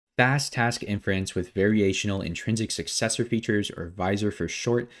Fast Task Inference with Variational Intrinsic Successor Features, or VISR for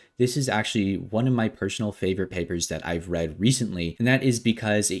short. This is actually one of my personal favorite papers that I've read recently, and that is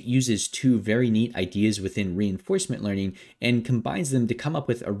because it uses two very neat ideas within reinforcement learning and combines them to come up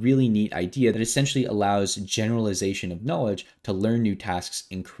with a really neat idea that essentially allows generalization of knowledge to learn new tasks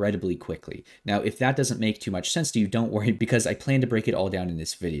incredibly quickly. Now, if that doesn't make too much sense to you, don't worry, because I plan to break it all down in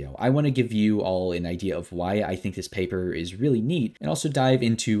this video. I want to give you all an idea of why I think this paper is really neat, and also dive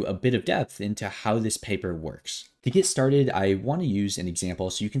into a bit of depth into how this paper works. To get started, I want to use an example.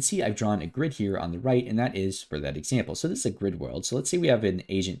 So you can see I've drawn a grid here on the right, and that is for that example. So this is a grid world. So let's say we have an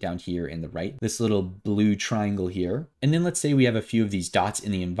agent down here in the right, this little blue triangle here. And then let's say we have a few of these dots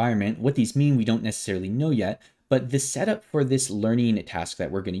in the environment. What these mean, we don't necessarily know yet. But the setup for this learning task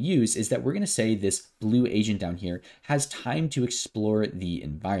that we're going to use is that we're going to say this blue agent down here has time to explore the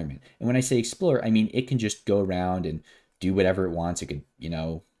environment. And when I say explore, I mean it can just go around and do whatever it wants. It could,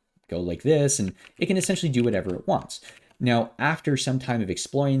 go like this, and it can essentially do whatever it wants. Now, after some time of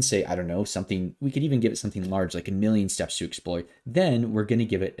exploring, say, I don't know, something, we could even give it something large, like 1,000,000 steps to explore, then we're going to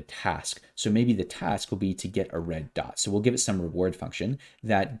give it a task. So maybe the task will be to get a red dot. So we'll give it some reward function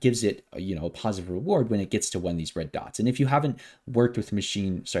that gives it, a positive reward when it gets to one of these red dots. And if you haven't worked with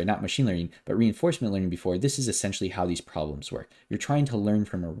not machine learning, but reinforcement learning before, this is essentially how these problems work. You're trying to learn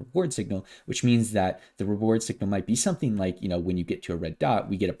from a reward signal, which means that the reward signal might be something like, when you get to a red dot,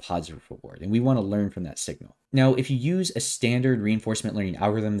 we get a positive reward, and we want to learn from that signal. Now, if you use a standard reinforcement learning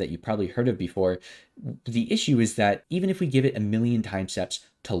algorithm that you've probably heard of before, the issue is that even if we give it 1,000,000 time steps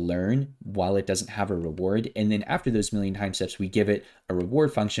to learn while it doesn't have a reward, and then after those 1,000,000 time steps, we give it a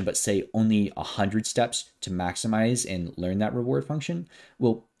reward function, but say only 100 steps to maximize and learn that reward function,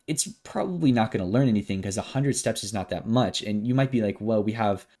 well, it's probably not going to learn anything because 100 steps is not that much. And you might be like, well, we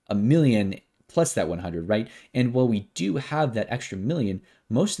have 1,000,000 plus that 100, right? And while we do have that extra 1,000,000,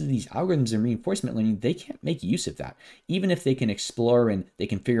 most of these algorithms in reinforcement learning, they can't make use of that. Even if they can explore and they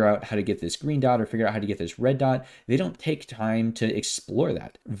can figure out how to get this green dot or figure out how to get this red dot, they don't take time to explore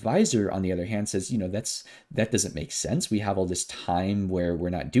that. VISR, on the other hand, says, that doesn't make sense. We have all this time where we're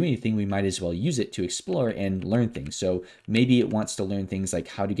not doing anything. We might as well use it to explore and learn things. So maybe it wants to learn things like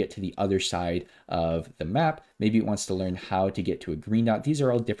how to get to the other side of the map. Maybe it wants to learn how to get to a green dot. These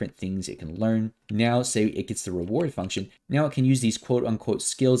are all different things it can learn. Now, say it gets the reward function. Now it can use these quote unquote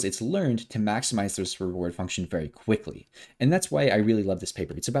skills it's learned to maximize this reward function very quickly. And that's why I really love this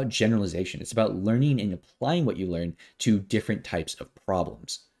paper. It's about generalization. It's about learning and applying what you learn to different types of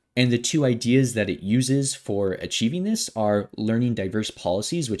problems. And the two ideas that it uses for achieving this are learning diverse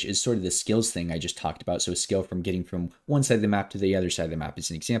policies, which is sort of the skills thing I just talked about. So a skill from getting from one side of the map to the other side of the map is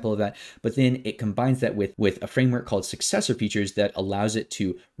an example of that. But then it combines that with a framework called successor features that allows it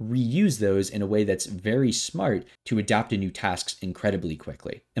to reuse those in a way that's very smart to adapt to new tasks incredibly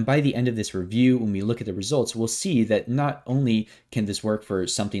quickly. And by the end of this review, when we look at the results, we'll see that not only can this work for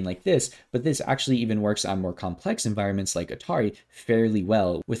something like this, but this actually even works on more complex environments like Atari fairly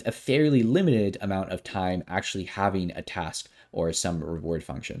well, with a fairly limited amount of time actually having a task or some reward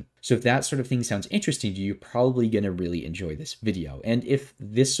function. So if that sort of thing sounds interesting to you, you're probably going to really enjoy this video. And if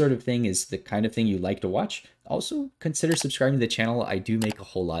this sort of thing is the kind of thing you like to watch, also consider subscribing to the channel. I do make a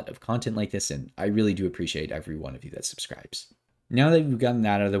whole lot of content like this, and I really do appreciate every one of you that subscribes. Now that we've gotten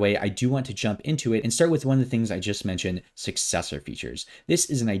that out of the way, I do want to jump into it and start with one of the things I just mentioned, successor features. This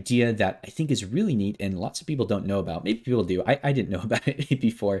is an idea that I think is really neat and lots of people don't know about. Maybe people do. I didn't know about it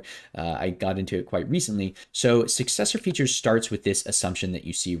before I got into it quite recently. So successor features starts with this assumption that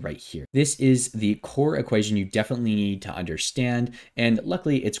you see right here. This is the core equation you definitely need to understand. And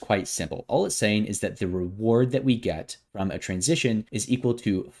luckily it's quite simple. All it's saying is that the reward that we get from a transition is equal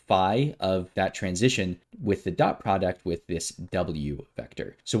to phi of that transition with the dot product with this W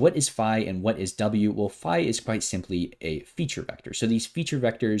vector. So what is phi and what is W? Well, phi is quite simply a feature vector. So these feature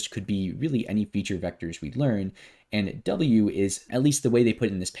vectors could be really any feature vectors we learn. And W is, at least the way they put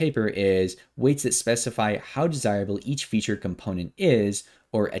it in this paper, is weights that specify how desirable each feature component is,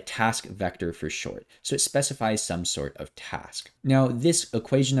 or a task vector for short. So it specifies some sort of task. Now, this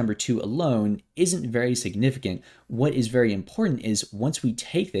equation number 2 alone isn't very significant. What is very important is once we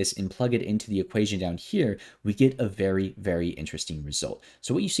take this and plug it into the equation down here, we get a very, very interesting result.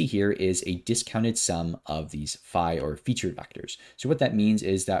 So what you see here is a discounted sum of these phi or feature vectors. So what that means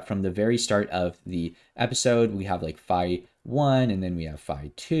is that from the very start of the episode, we have like phi 1, and then we have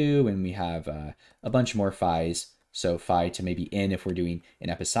phi 2, and we have a bunch more phi's. So phi to maybe n if we're doing an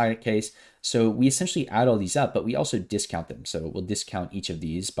episodic case. So we essentially add all these up, but we also discount them. So we'll discount each of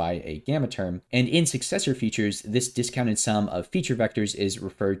these by a gamma term. And in successor features, this discounted sum of feature vectors is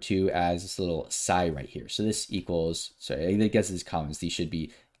referred to as this little psi right here. So this equals, so I guess this is commons. These should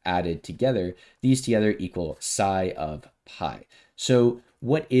be added together, these together equal psi of pi. So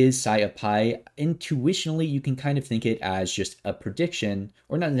what is psi of pi? Intuitionally, you can kind of think it as just a prediction,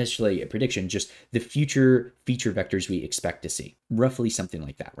 or not necessarily a prediction, just the future feature vectors we expect to see. Roughly something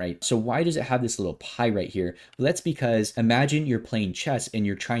like that, right? So why does it have this little pi right here? Well, that's because imagine you're playing chess and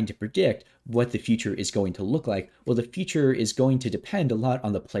you're trying to predict what the future is going to look like. Well, the future is going to depend a lot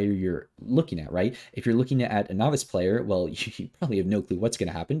on the player you're looking at, right? If you're looking at a novice player, well, you probably have no clue what's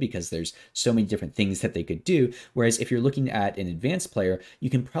going to happen because there's so many different things that they could do. Whereas if you're looking at an advanced player, you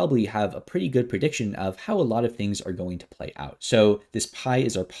can probably have a pretty good prediction of how a lot of things are going to play out. So this pi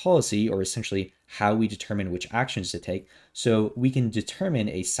is our policy, or essentially how we determine which actions to take. So we can determine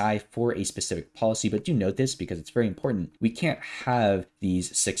a psi for a specific policy, but do note this because it's very important. We can't have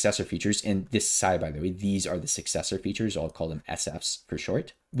these successor features, and this psi, by the way, these are the successor features. I'll call them SFs for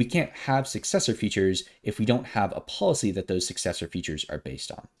short. We can't have successor features if we don't have a policy that those successor features are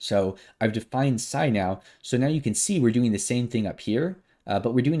based on. So I've defined psi now. So now you can see we're doing the same thing up here,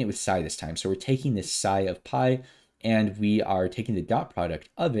 but we're doing it with psi this time. So we're taking this psi of pi, and we are taking the dot product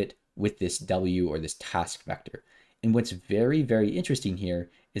of it with this W, or this task vector. And what's very, very interesting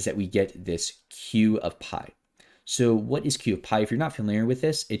here is that we get this Q of pi. So what is Q of pi? If you're not familiar with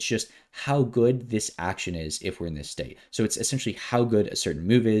this, it's just how good this action is if we're in this state. So it's essentially how good a certain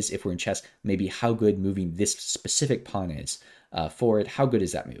move is. If we're in chess, maybe how good moving this specific pawn is forward. How good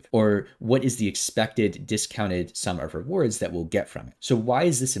is that move? Or what is the expected discounted sum of rewards that we'll get from it? So why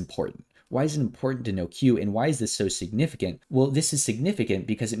is this important? Why is it important to know Q, and why is this so significant? Well, this is significant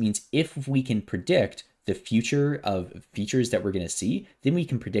because it means if we can predict the future of features that we're going to see, then we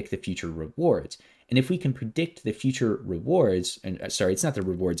can predict the future rewards. And if we can predict the future rewards, and sorry, it's not the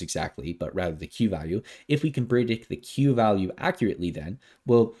rewards exactly, but rather the Q value. If we can predict the Q value accurately, then,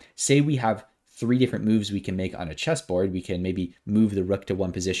 well, say we have 3 different moves we can make on a chessboard. We can maybe move the rook to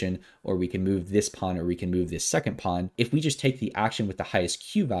one position, or we can move this pawn, or we can move this second pawn. If we just take the action with the highest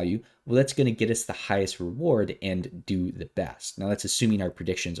Q value, well, that's going to get us the highest reward and do the best. Now, that's assuming our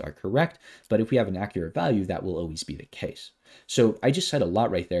predictions are correct, but if we have an accurate value, that will always be the case. So I just said a lot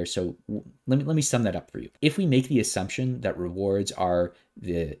right there. So let me sum that up for you. If we make the assumption that rewards are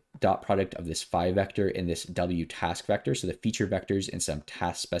the dot product of this phi vector and this W task vector, so the feature vectors and some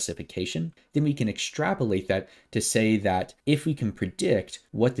task specification, then we can extrapolate that to say that if we can predict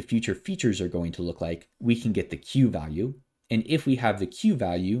what the future features are going to look like, we can get the Q value. And if we have the Q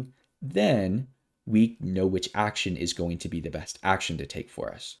value, then we know which action is going to be the best action to take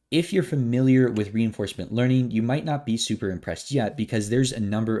for us. If you're familiar with reinforcement learning, you might not be super impressed yet because there's a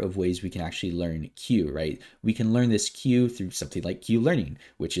number of ways we can actually learn Q, right? We can learn this Q through something like Q learning,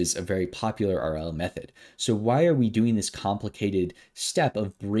 which is a very popular RL method. So why are we doing this complicated step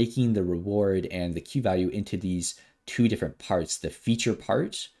of breaking the reward and the Q value into these 2 different parts? The feature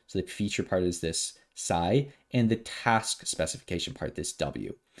part, so the feature part is this psi, and the task specification part, this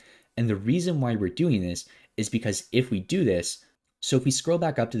W. And the reason why we're doing this is because if we do this, so if we scroll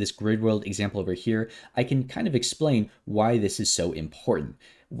back up to this grid world example over here, I can kind of explain why this is so important.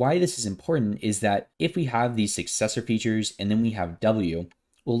 Why this is important is that if we have these successor features and then we have W,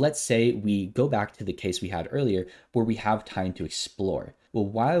 well, let's say we go back to the case we had earlier where we have time to explore. Well,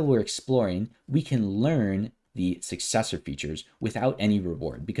 while we're exploring, we can learn the successor features without any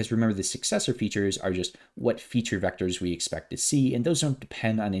reward. Because remember, the successor features are just what feature vectors we expect to see, and those don't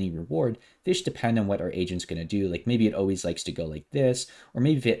depend on any reward. They just depend on what our agent's going to do. Like maybe it always likes to go like this, or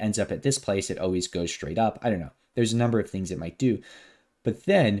maybe if it ends up at this place, it always goes straight up. I don't know. There's a number of things it might do. But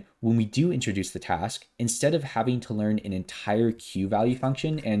then when we do introduce the task, instead of having to learn an entire Q value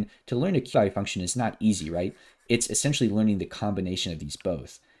function, and to learn a Q value function is not easy, right? It's essentially learning the combination of these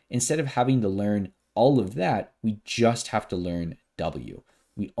both. Instead of having to learn all of that, we just have to learn W.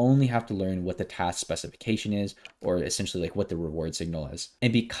 We only have to learn what the task specification is, or essentially like what the reward signal is.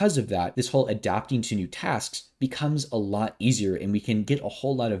 And because of that, this whole adapting to new tasks becomes a lot easier, and we can get a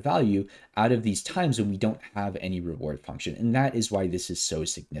whole lot of value out of these times when we don't have any reward function. And that is why this is so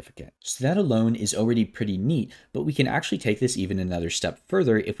significant. So that alone is already pretty neat, but we can actually take this even another step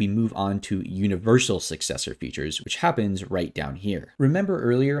further if we move on to universal successor features, which happens right down here. Remember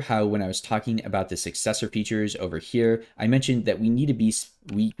earlier how when I was talking about the successor features over here, I mentioned that we need to be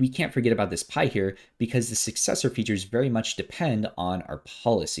we can't forget about this pi here because the successor features very much depend on our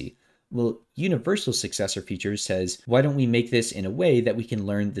policy. Well, universal successor features says, why don't we make this in a way that we can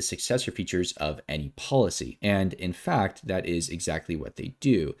learn the successor features of any policy? And in fact, that is exactly what they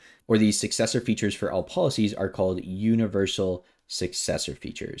do. Or these successor features for all policies are called universal successor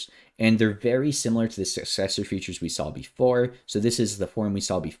features. And they're very similar to the successor features we saw before. So this is the form we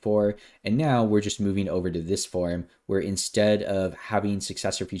saw before. And now we're just moving over to this form where instead of having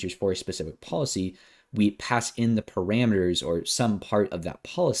successor features for a specific policy, we pass in the parameters or some part of that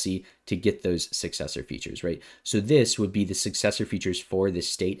policy to get those successor features, right? So this would be the successor features for the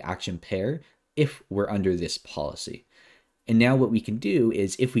state action pair if we're under this policy. And now what we can do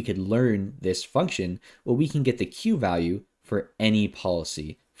is if we could learn this function, well, we can get the Q value for any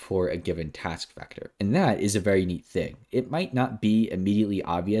policy for a given task vector. And that is a very neat thing. It might not be immediately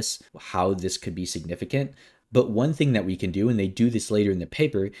obvious how this could be significant, but one thing that we can do, and they do this later in the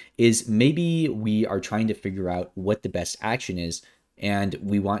paper, is maybe we are trying to figure out what the best action is, and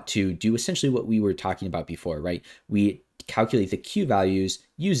we want to do essentially what we were talking about before, right? We calculate the Q values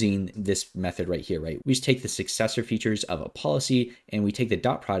using this method right here, right? We just take the successor features of a policy and we take the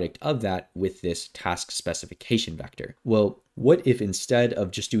dot product of that with this task specification vector. Well, what if instead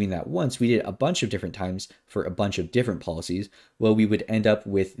of just doing that once, we did a bunch of different times for a bunch of different policies? Well, we would end up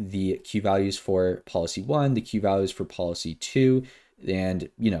with the Q values for policy 1, the Q values for policy 2, and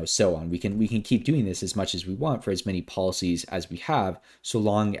so on. We can keep doing this as much as we want for as many policies as we have, so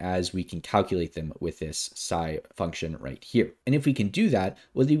long as we can calculate them with this psi function right here. And if we can do that,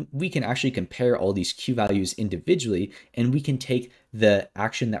 well, we can actually compare all these Q values individually, and we can take the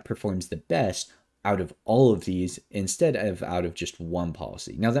action that performs the best out of all of these instead of out of just one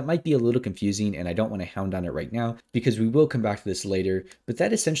policy. Now that might be a little confusing and I don't want to hound on it right now because we will come back to this later, but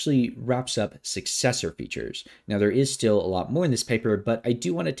that essentially wraps up successor features. Now there is still a lot more in this paper, but I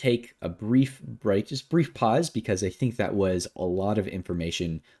do want to take a brief break, just brief pause, because I think that was a lot of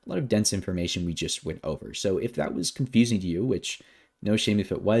information, a lot of dense information we just went over. So if that was confusing to you, which no shame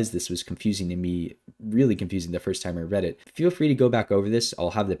if it was, this was confusing to me, really confusing the first time I read it. Feel free to go back over this.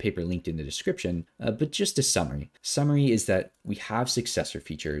 I'll have the paper linked in the description, but just a summary. Summary is that we have successor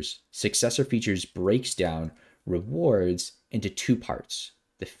features. Successor features breaks down rewards into two parts: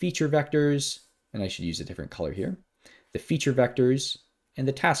 the feature vectors, and I should use a different color here, the feature vectors and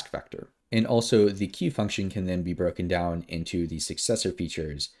the task vector. And also the Q function can then be broken down into the successor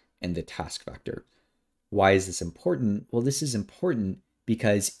features and the task vector. Why is this important? Well, this is important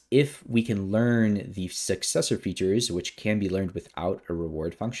because if we can learn the successor features, which can be learned without a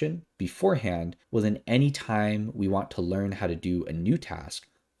reward function beforehand, well, then anytime we want to learn how to do a new task,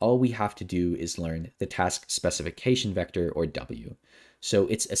 all we have to do is learn the task specification vector, or W. So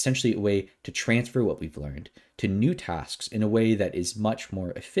it's essentially a way to transfer what we've learned to new tasks in a way that is much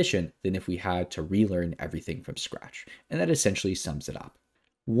more efficient than if we had to relearn everything from scratch. And that essentially sums it up.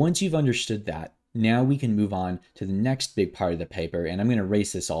 Once you've understood that, now we can move on to the next big part of the paper, and I'm going to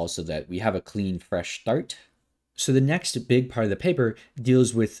erase this all so that we have a clean, fresh start. So the next big part of the paper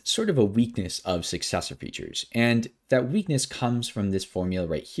deals with sort of a weakness of successor features, and that weakness comes from this formula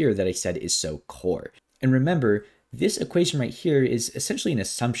right here that I said is so core. And remember, this equation right here is essentially an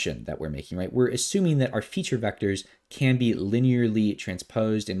assumption that we're making, right? We're assuming that our feature vectors can be linearly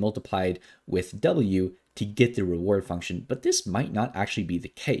transposed and multiplied with W to get the reward function, but this might not actually be the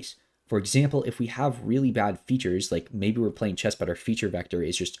case. For example, if we have really bad features, like maybe we're playing chess, but our feature vector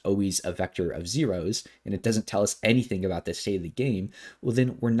is just always a vector of zeros, and it doesn't tell us anything about the state of the game, well,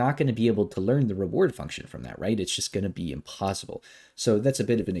 then we're not going to be able to learn the reward function from that, right? It's just going to be impossible. So that's a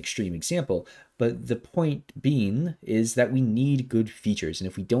bit of an extreme example, but the point being is that we need good features. And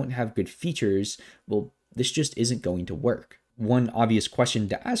if we don't have good features, well, this just isn't going to work. One obvious question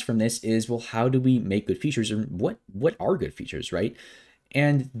to ask from this is, well, how do we make good features, and what are good features, right?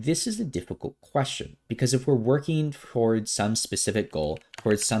 And this is a difficult question because if we're working towards some specific goal,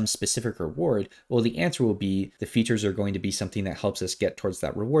 towards some specific reward, well, the answer will be the features are going to be something that helps us get towards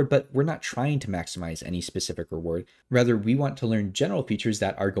that reward, but we're not trying to maximize any specific reward. Rather, we want to learn general features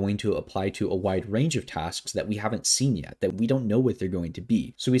that are going to apply to a wide range of tasks that we haven't seen yet, that we don't know what they're going to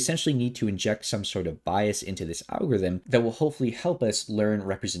be. So we essentially need to inject some sort of bias into this algorithm that will hopefully help us learn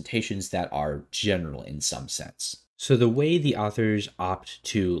representations that are general in some sense. So the way the authors opt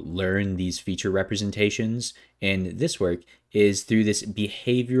to learn these feature representations in this work is through this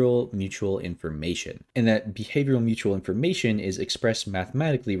behavioral mutual information. And that behavioral mutual information is expressed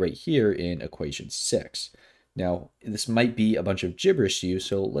mathematically right here in equation 6. Now, this might be a bunch of gibberish to you,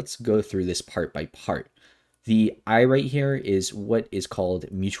 so let's go through this part by part. The I right here is what is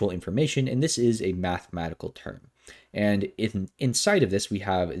called mutual information, and this is a mathematical term. And inside of this, we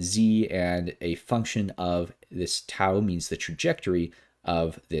have z, and a function of this tau means the trajectory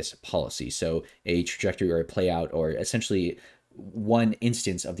of this policy. So a trajectory or a playout, or essentially one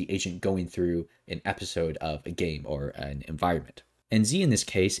instance of the agent going through an episode of a game or an environment. And z in this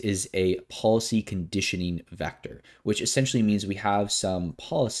case is a policy conditioning vector, which essentially means we have some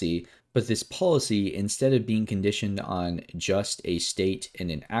policy, but this policy, instead of being conditioned on just a state and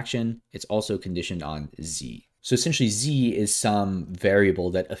an action, it's also conditioned on z. So essentially z is some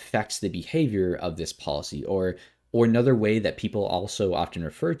variable that affects the behavior of this policy, or another way that people also often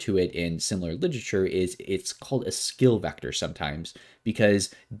refer to it in similar literature is it's called a skill vector sometimes,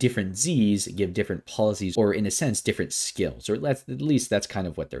 because different z's give different policies, or in a sense, different skills, or at least that's kind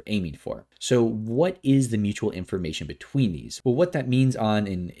of what they're aiming for. So what is the mutual information between these? Well, what that means on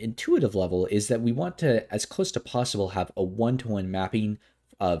an intuitive level is that we want to, as close to possible, have a one-to-one mapping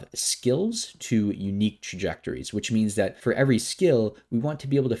of skills to unique trajectories, which means that for every skill, we want to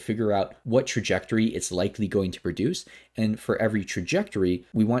be able to figure out what trajectory it's likely going to produce. And for every trajectory,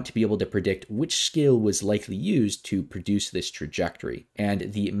 we want to be able to predict which skill was likely used to produce this trajectory.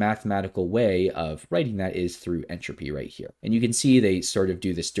 And the mathematical way of writing that is through entropy right here. And you can see they sort of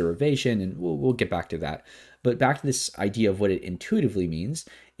do this derivation, and we'll get back to that. But back to this idea of what it intuitively means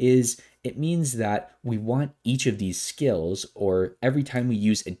is it means that we want each of these skills, or every time we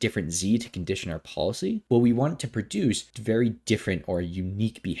use a different z to condition our policy, well, we want it to produce very different or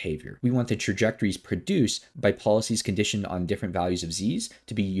unique behavior. We want the trajectories produced by policies conditioned on different values of z's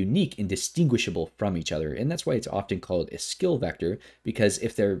to be unique and distinguishable from each other. And that's why it's often called a skill vector, because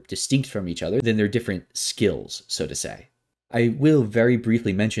if they're distinct from each other, then they're different skills, so to say. I will very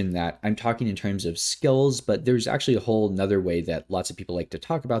briefly mention that I'm talking in terms of skills, but there's actually a whole nother way that lots of people like to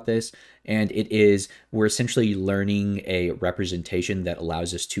talk about this. And it is, we're essentially learning a representation that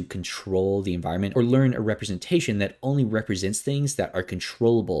allows us to control the environment, or learn a representation that only represents things that are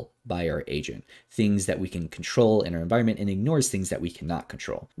controllable by our agent, things that we can control in our environment, and ignores things that we cannot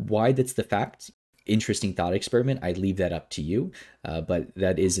control. Why that's the fact? Interesting thought experiment. I leave that up to you, but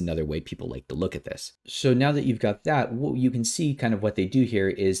that is another way people like to look at this. So now that you've got that, what you can see kind of what they do here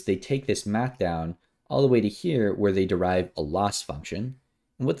is they take this math down all the way to here where they derive a loss function.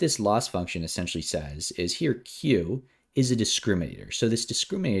 And what this loss function essentially says is here Q is a discriminator. So this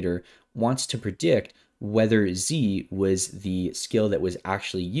discriminator wants to predict whether Z was the skill that was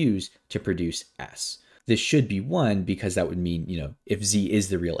actually used to produce S. This should be 1 because that would mean, if Z is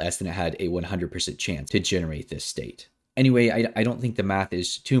the real S, then it had a 100% chance to generate this state. Anyway, I don't think the math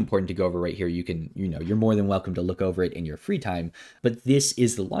is too important to go over right here. You can, you're more than welcome to look over it in your free time, but this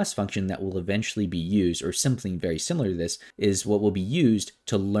is the loss function that will eventually be used, or something very similar to this is what will be used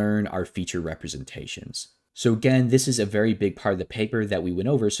to learn our feature representations. So again, this is a very big part of the paper that we went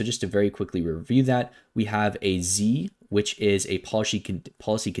over. So just to very quickly review that, we have a Z, which is a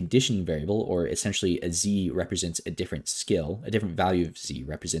policy conditioning variable, or essentially a Z represents a different skill, a different value of Z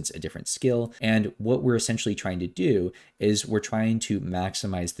represents a different skill. And what we're essentially trying to do is we're trying to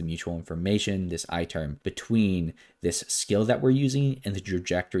maximize the mutual information, this I term, between this skill that we're using and the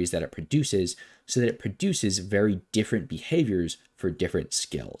trajectories that it produces, so that it produces very different behaviors for different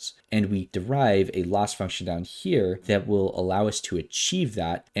skills. And we derive a loss function down here that will allow us to achieve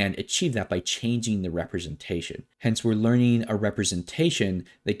that, and achieve that by changing the representation. Hence, we're learning a representation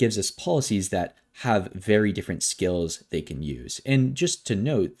that gives us policies that have very different skills they can use. And just to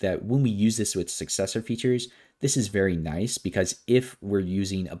note that when we use this with successor features, this is very nice, because if we're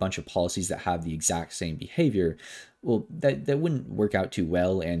using a bunch of policies that have the exact same behavior, well, that wouldn't work out too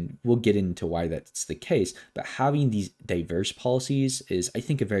well, and we'll get into why that's the case. But having these diverse policies is, I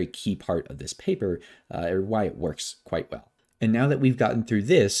think, a very key part of this paper, or why it works quite well. And now that we've gotten through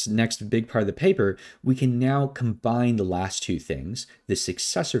this next big part of the paper, we can now combine the last two things, the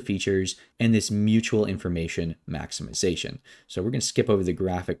successor features and this mutual information maximization. So we're going to skip over the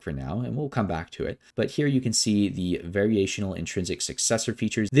graphic for now, and we'll come back to it. But here you can see the variational intrinsic successor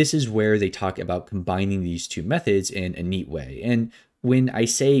features. This is where they talk about combining these two methods in a neat way. And when I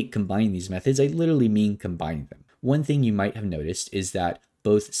say combine these methods, I literally mean combining them. One thing you might have noticed is that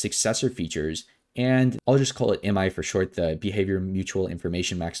both successor features and I'll just call it MI for short, the behavior mutual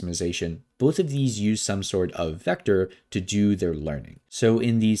information maximization, both of these use some sort of vector to do their learning. So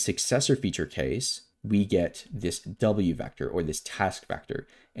in the successor feature case, we get this W vector, or this task vector.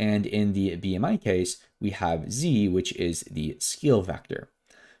 And in the BMI case, we have Z, which is the skill vector.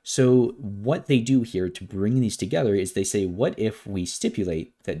 So what they do here to bring these together is they say, what if we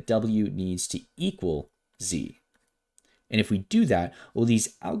stipulate that W needs to equal Z? And if we do that, well,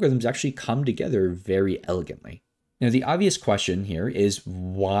 these algorithms actually come together very elegantly. Now, the obvious question here is,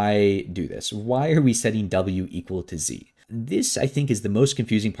 why do this? Why are we setting W equal to Z? This, I think, is the most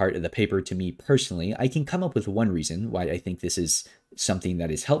confusing part of the paper to me personally. I can come up with one reason why I think this is something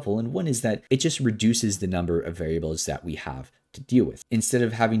that is helpful, and one is that it just reduces the number of variables that we have to deal with. Instead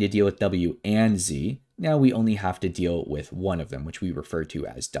of having to deal with W and Z, Now we only have to deal with one of them, which we refer to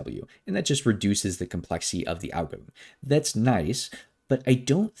as W, and that just reduces the complexity of the algorithm. That's nice, but I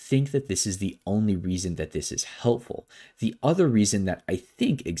don't think that this is the only reason that this is helpful. The other reason that I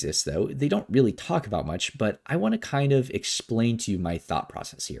think exists, though, they don't really talk about much, but I want to kind of explain to you my thought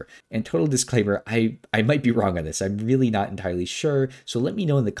process here. And total disclaimer, I might be wrong on this. I'm really not entirely sure. So let me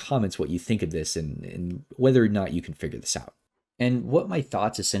know in the comments what you think of this and whether or not you can figure this out. And what my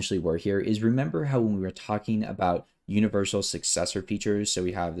thoughts essentially were here is, remember how when we were talking about universal successor features, so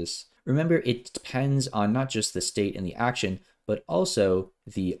we have this, remember it depends on not just the state and the action, but also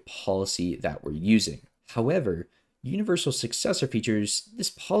the policy that we're using. However, universal successor features,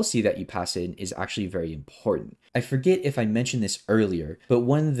 this policy that you pass in is actually very important. I forget if I mentioned this earlier, but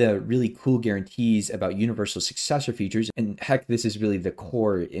one of the really cool guarantees about universal successor features, and heck, this is really the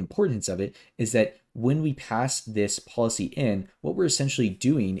core importance of it, is that when we pass this policy in, what we're essentially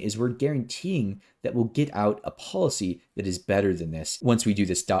doing is we're guaranteeing that we'll get out a policy that is better than this once we do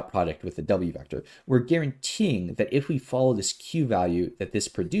this dot product with the W vector. We're guaranteeing that if we follow this Q value that this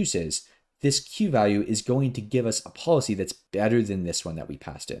produces, this Q value is going to give us a policy that's better than this one that we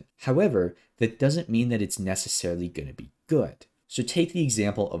passed in. However, that doesn't mean that it's necessarily going to be good. So take the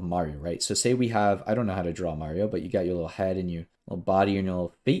example of Mario, right? So say we have, I don't know how to draw Mario, but you got your little head and your little body and your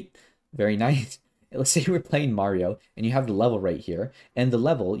little feet. Very nice. Let's say we're playing Mario and you have the level right here, and the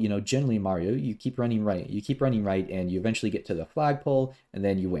level, generally Mario, you keep running right, and you eventually get to the flagpole and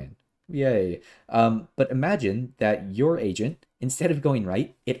then you win. Yay. But imagine that your agent, instead of going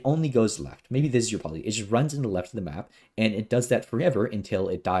right, it only goes left. Maybe this is your policy. It just runs in the left of the map, and it does that forever until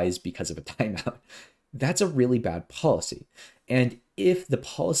it dies because of a timeout. That's a really bad policy. And if the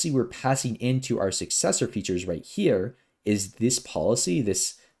policy we're passing into our successor features right here is this policy,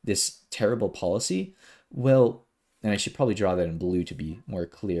 this terrible policy, well, and I should probably draw that in blue to be more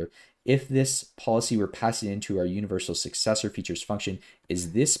clear. If this policy we're passing into our universal successor features function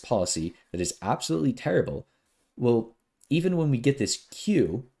is this policy that is absolutely terrible, well, even when we get this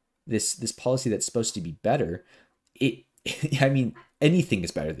Q, this policy that's supposed to be better, I mean, anything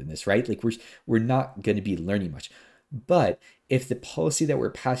is better than this, right? Like we're not going to be learning much. But if the policy that we're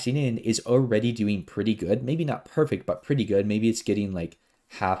passing in is already doing pretty good, maybe not perfect, but pretty good, maybe it's getting like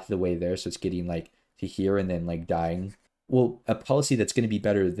half the way there, so it's getting like to here and then like dying. Well, a policy that's going to be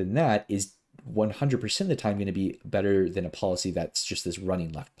better than that is 100% of the time going to be better than a policy that's just this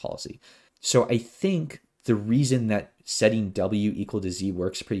running left policy. So I think the reason that setting W equal to Z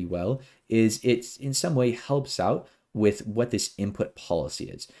works pretty well is it in some way helps out with what this input policy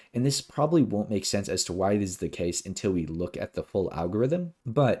is. And this probably won't make sense as to why this is the case until we look at the full algorithm,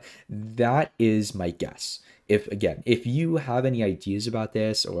 but that is my guess. If you have any ideas about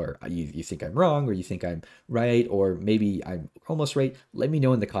this, or you think I'm wrong, or you think I'm right, or maybe I'm almost right, let me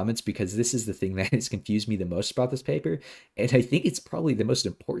know in the comments, because this is the thing that has confused me the most about this paper. And I think it's probably the most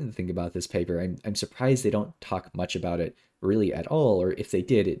important thing about this paper. I'm surprised they don't talk much about it really at all, or if they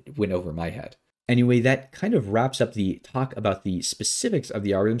did, it went over my head. Anyway, that kind of wraps up the talk about the specifics of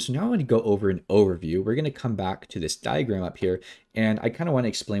the algorithm. So now I want to go over an overview. We're going to come back to this diagram up here, and I kind of want to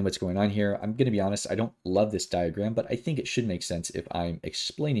explain what's going on here. I'm going to be honest, I don't love this diagram, but I think it should make sense if I'm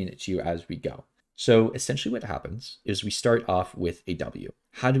explaining it to you as we go. So essentially what happens is we start off with a W.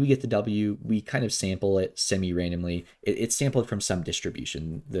 How do we get the W? We kind of sample it semi-randomly. It's sampled from some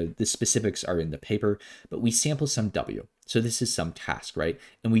distribution. The specifics are in the paper, but we sample some W. So this is some task, right?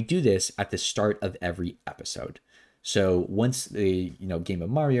 And we do this at the start of every episode. So once the game of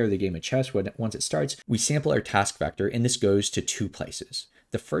Mario or the game of chess, once it starts, we sample our task vector, and this goes to two places.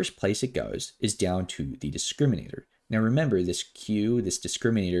 The first place it goes is down to the discriminator. Now remember, this Q, this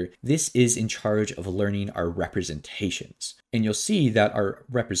discriminator, this is in charge of learning our representations. And you'll see that our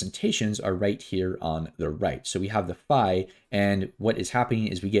representations are right here on the right. So we have the phi, and what is happening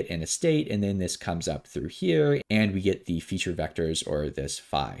is we get in a state, and then this comes up through here, and we get the feature vectors, or this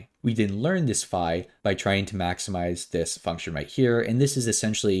phi. We then learn this phi by trying to maximize this function right here, and this is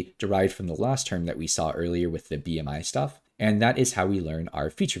essentially derived from the last term that we saw earlier with the BMI stuff. And that is how we learn our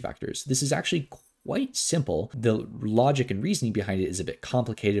feature vectors. This is actually quite simple. The logic and reasoning behind it is a bit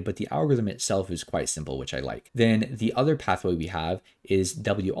complicated, but the algorithm itself is quite simple, which I like. Then the other pathway we have is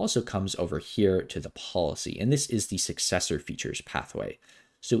W also comes over here to the policy, and this is the successor features pathway.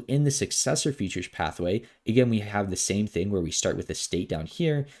 So in the successor features pathway, again, we have the same thing where we start with a state down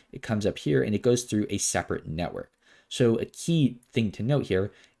here, it comes up here, and it goes through a separate network. So a key thing to note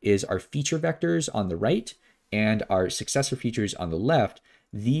here is our feature vectors on the right and our successor features on the left.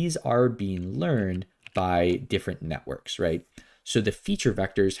 These are being learned by different networks, right? So the feature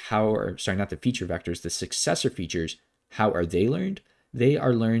vectors, the successor features, how are they learned? they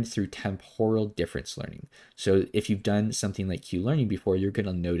are learned through temporal difference learning. So if you've done something like Q-learning before, you're going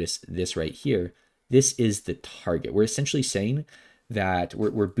to notice this right here. This is the target. We're essentially saying that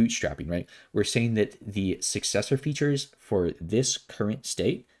we're bootstrapping, right? We're saying that the successor features for this current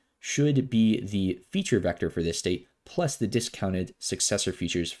state should be the feature vector for this state plus the discounted successor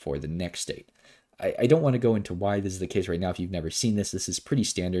features for the next state. I don't want to go into why this is the case right now. If you've never seen this, this is pretty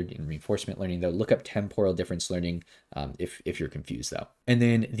standard in reinforcement learning, though. Look up temporal difference learning if you're confused, though. And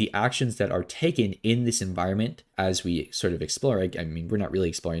then the actions that are taken in this environment as we sort of explore, I mean, we're not really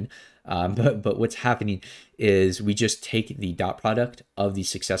exploring, but what's happening is we just take the dot product of the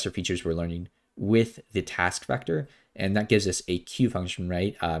successor features we're learning with the task vector, and that gives us a Q function,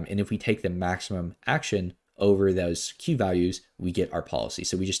 right? And if we take the maximum action over those Q values, we get our policy.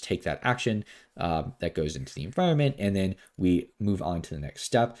 So we just take that action that goes into the environment, and then we move on to the next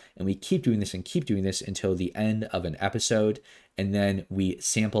step. And we keep doing this and keep doing this until the end of an episode. And then we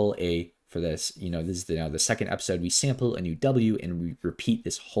sample for this, this is now the second episode, we sample a new W and we repeat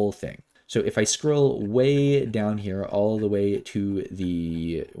this whole thing. So if I scroll way down here, all the way to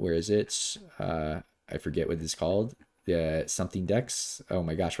the, where is it? I forget what it's called. The something dex. Oh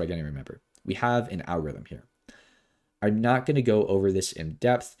my gosh, why can't I remember? We have an algorithm here. I'm not going to go over this in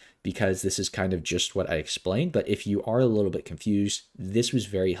depth because this is kind of just what I explained. But if you are a little bit confused, this was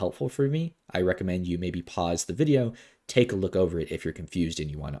very helpful for me. I recommend you maybe pause the video, take a look over it if you're confused and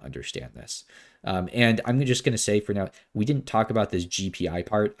you want to understand this. And I'm just going to say for now, we didn't talk about this GPI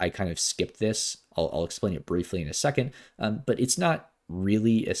part. I kind of skipped this. I'll explain it briefly in a second, but it's not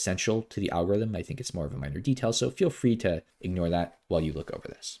really essential to the algorithm. I think it's more of a minor detail. So feel free to ignore that while you look over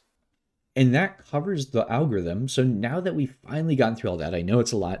this. And that covers the algorithm. So now that we've finally gotten through all that, I know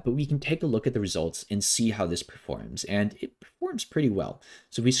it's a lot, but we can take a look at the results and see how this performs. And it performs pretty well.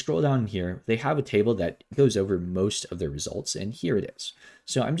 So if we scroll down here, they have a table that goes over most of their results, and here it is.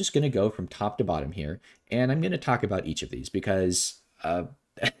 So I'm just going to go from top to bottom here, and I'm going to talk about each of these because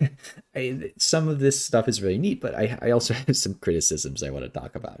some of this stuff is really neat, but I also have some criticisms I want to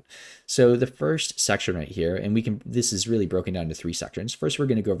talk about. So the first section right here, and this is really broken down into 3 sections. First, we're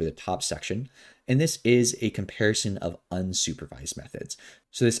going to go over the top section, and this is a comparison of unsupervised methods.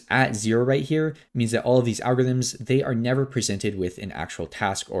 So this @0 right here means that all of these algorithms, they are never presented with an actual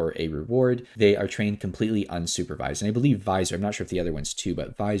task or a reward. They are trained completely unsupervised. And I believe VISR, I'm not sure if the other ones too,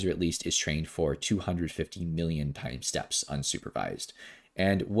 but VISR at least is trained for 250 million time steps unsupervised.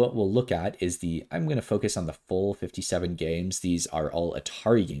 And what we'll look at is I'm going to focus on the full 57 games. These are all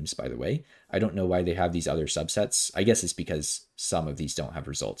Atari games, by the way. I don't know why they have these other subsets. I guess it's because some of these don't have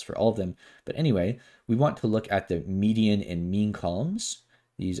results for all of them. But anyway, we want to look at the median and mean columns.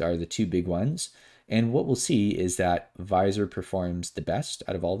 These are the 2 big ones. And what we'll see is that VISR performs the best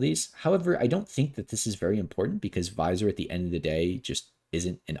out of all these. However, I don't think that this is very important because VISR at the end of the day just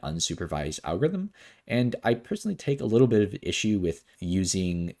isn't an unsupervised algorithm. And I personally take a little bit of issue with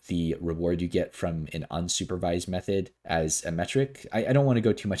using the reward you get from an unsupervised method as a metric. I don't want to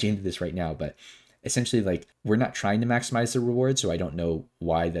go too much into this right now, but essentially, like, we're not trying to maximize the reward, so I don't know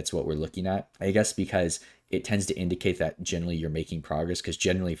why that's what we're looking at. I guess because it tends to indicate that generally you're making progress, because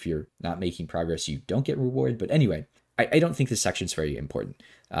generally if you're not making progress, you don't get reward. But anyway, I don't think this section is very important.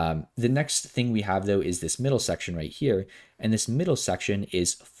 The next thing we have, though, is this middle section right here. And this middle section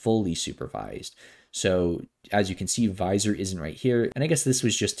is fully supervised. So as you can see, VISR isn't right here. And I guess this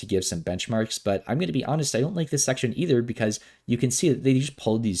was just to give some benchmarks, but I'm going to be honest, I don't like this section either, because you can see that they just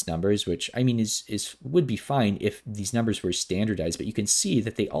pulled these numbers, which I mean would be fine if these numbers were standardized, but you can see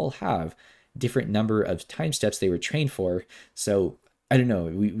that they all have different number of time steps they were trained for. So I don't know,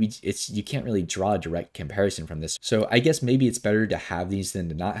 you can't really draw a direct comparison from this. So I guess maybe it's better to have these than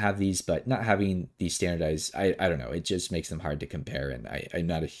to not have these, but not having these standardized, I don't know, it just makes them hard to compare, and I'm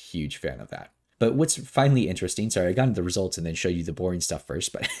not a huge fan of that. But what's finally interesting, sorry, I got into the results and then show you the boring stuff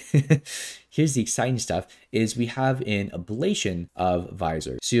first, but here's the exciting stuff, is we have an ablation of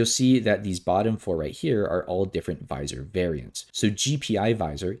VISR. So you'll see that these bottom 4 right here are all different VISR variants. So GPI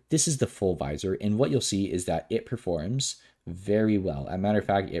VISR, this is the full VISR, and what you'll see is that it performs very well. As a matter of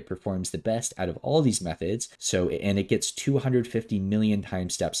fact, it performs the best out of all these methods. And it gets 250 million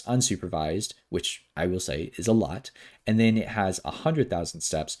time steps unsupervised, which I will say is a lot. And then it has 100,000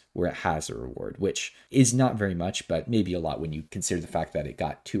 steps where it has a reward, which is not very much, but maybe a lot when you consider the fact that it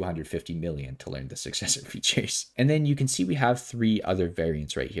got 250 million to learn the successor features. And then you can see we have 3 other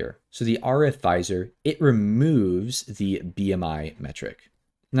variants right here. So the RF VISR, it removes the BMI metric.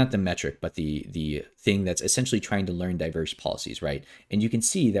 Not the metric, but the thing that's essentially trying to learn diverse policies, right? And you can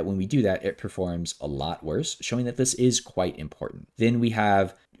see that when we do that, it performs a lot worse, showing that this is quite important. Then we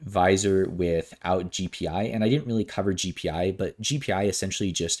have VISR without GPI, and I didn't really cover GPI, but GPI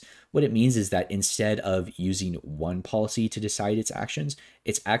essentially just what it means is that instead of using one policy to decide its actions,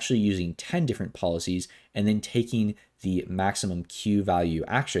 it's actually using 10 different policies and then taking the maximum Q value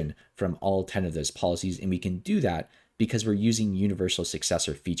action from all 10 of those policies. And we can do that because we're using universal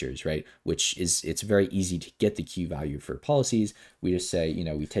successor features, right? Which is, it's very easy to get the Q value for policies. We just say,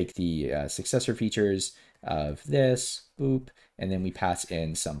 we take the successor features of this, boop, and then we pass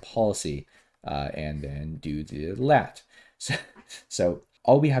in some policy and then do the lat. So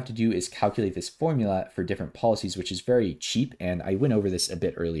all we have to do is calculate this formula for different policies, which is very cheap. And I went over this a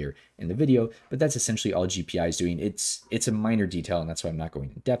bit earlier in the video, but that's essentially all GPI is doing. It's a minor detail, and that's why I'm not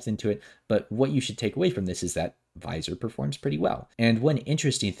going in depth into it. But what you should take away from this is that VISR performs pretty well. And one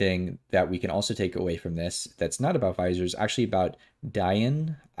interesting thing that we can also take away from this that's not about VISR is actually about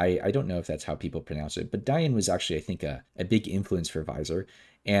Dayan. I don't know if that's how people pronounce it, but Dayan was actually, I think, a big influence for VISR.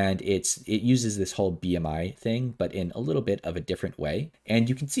 And it uses this whole BMI thing, but in a little bit of a different way. And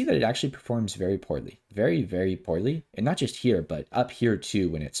you can see that it actually performs very poorly, very, very poorly. And not just here, but up here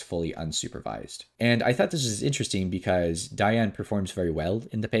too, when it's fully unsupervised. And I thought this was interesting because Dayan performs very well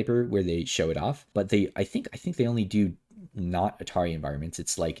in the paper where they show it off, but I think they only do not Atari environments.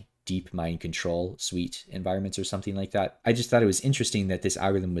 It's like DeepMind control suite environments or something like that. I just thought it was interesting that this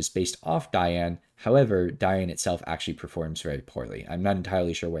algorithm was based off Dayan. However, Dayan itself actually performs very poorly. I'm not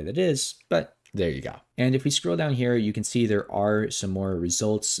entirely sure why that is, but there you go. And if we scroll down here, you can see there are some more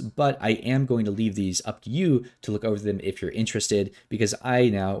results, but I am going to leave these up to you to look over them if you're interested, because I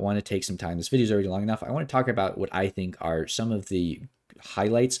now want to take some time. This video is already long enough. I want to talk about what I think are some of the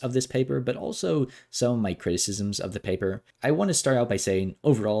highlights of this paper, but also some of my criticisms of the paper. I want to start out by saying,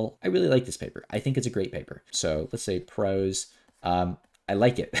 overall, I really like this paper. I think it's a great paper. So let's say pros. I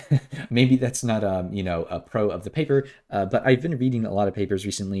like it. Maybe that's not, a pro of the paper, but I've been reading a lot of papers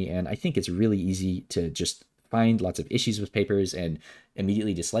recently, and I think it's really easy to just find lots of issues with papers and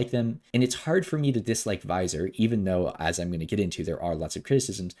immediately dislike them. And it's hard for me to dislike VISR, even though, as I'm going to get into, there are lots of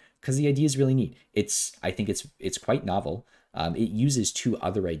criticisms, because the idea is really neat. I think it's quite novel. It uses two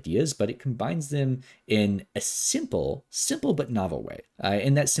other ideas, but it combines them in a simple but novel way.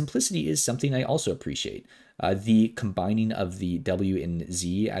 And that simplicity is something I also appreciate. The combining of the W and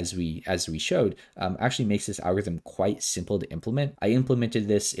Z, as we showed, actually makes this algorithm quite simple to implement. I implemented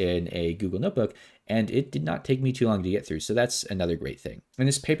this in a Google Notebook, and it did not take me too long to get through. So that's another great thing. And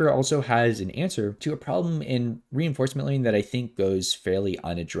this paper also has an answer to a problem in reinforcement learning that I think goes fairly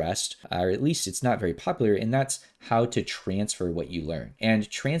unaddressed, or at least it's not very popular, and that's how to transfer what you learn. And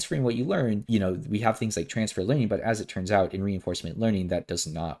transferring what you learn, we have things like transfer learning, but as it turns out in reinforcement learning, that does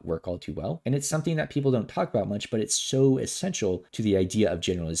not work all too well. And it's something that people don't talk about much, but it's so essential to the idea of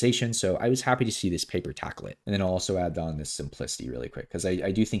generalization. So I was happy to see this paper tackle it. And then I'll also add on this simplicity really quick, because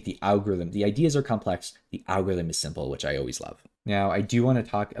I do think the ideas are complex, the algorithm is simple, which I always love. Now, I do want to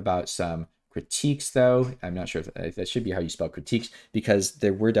talk about some critiques, though. I'm not sure if that should be how you spell critiques, because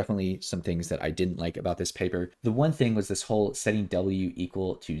there were definitely some things that I didn't like about this paper. The one thing was this whole setting W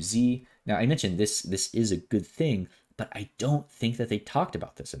equal to Z. Now, I mentioned this is a good thing, but I don't think that they talked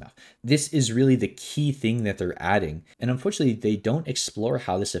about this enough. This is really the key thing that they're adding. And unfortunately, they don't explore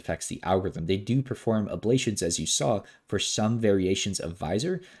how this affects the algorithm. They do perform ablations, as you saw, for some variations of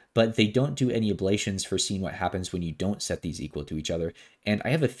VISR, but they don't do any ablations for seeing what happens when you don't set these equal to each other. And I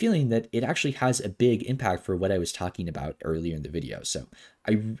have a feeling that it actually has a big impact for what I was talking about earlier in the video. So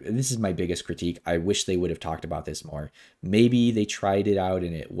this is my biggest critique. I wish they would have talked about this more. Maybe they tried it out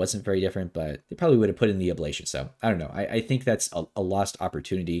and it wasn't very different, but they probably would have put in the ablation. So I don't know. I think that's a lost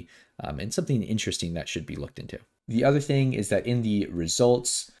opportunity and something interesting that should be looked into. The other thing is that in the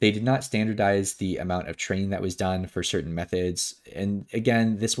results, they did not standardize the amount of training that was done for certain methods. And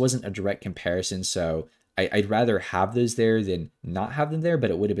again, this wasn't a direct comparison, so I'd rather have those there than not have them there,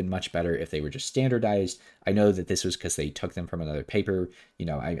 but it would have been much better if they were just standardized. I know that this was because they took them from another paper.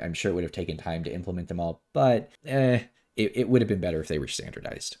 I'm sure it would have taken time to implement them all, but it would have been better if they were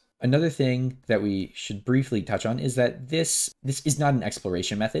standardized. Another thing that we should briefly touch on is that this is not an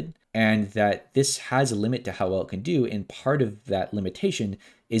exploration method, and that this has a limit to how well it can do. And part of that limitation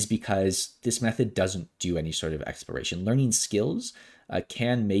is because this method doesn't do any sort of exploration. Learning skills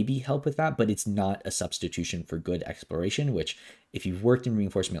can maybe help with that, but it's not a substitution for good exploration, which if you've worked in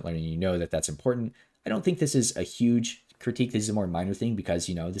reinforcement learning, you know that that's important. I don't think this is a huge critique. This is a more minor thing because,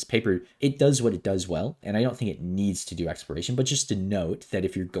 this paper, it does what it does well, and I don't think it needs to do exploration, but just to note that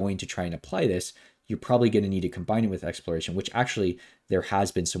if you're going to try and apply this you're probably going to need to combine it with exploration, which actually there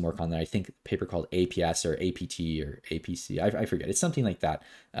has been some work on that. I think a paper called APS or APT or APC, I forget. It's something like that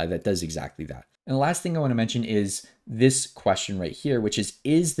that does exactly that. And the last thing I want to mention is this question right here, which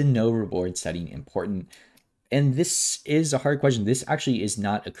is the no reward setting important? And this is a hard question. This actually is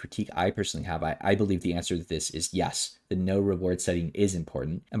not a critique I personally have. I believe the answer to this is yes, the no reward setting is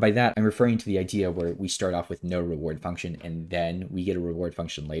important. And by that, I'm referring to the idea where we start off with no reward function and then we get a reward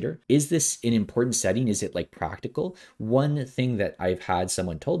function later. Is this an important setting? Is it like practical? One thing that I've had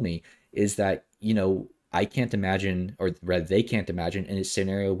someone told me is that, I can't imagine, or rather they can't imagine, in a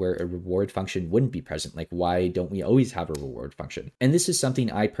scenario where a reward function wouldn't be present. Like, why don't we always have a reward function? And this is something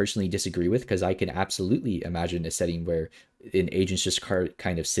I personally disagree with, because I can absolutely imagine a setting where an agent's just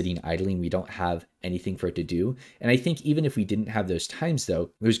kind of sitting idling. We don't have anything for it to do. And I think even if we didn't have those times,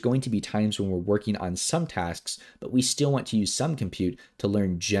 though, there's going to be times when we're working on some tasks, but we still want to use some compute to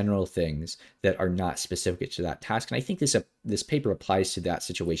learn general things that are not specific to that task. And I think this paper applies to that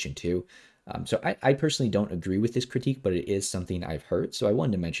situation too. So I personally don't agree with this critique, but it is something I've heard. So I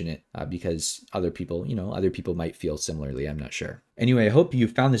wanted to mention it because other people might feel similarly. I'm not sure. Anyway, I hope you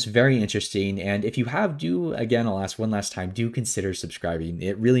found this very interesting. And if you have, I'll ask one last time, do consider subscribing.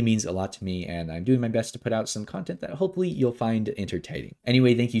 It really means a lot to me, and I'm doing my best to put out some content that hopefully you'll find entertaining.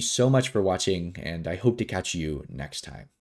 Anyway, thank you so much for watching, and I hope to catch you next time.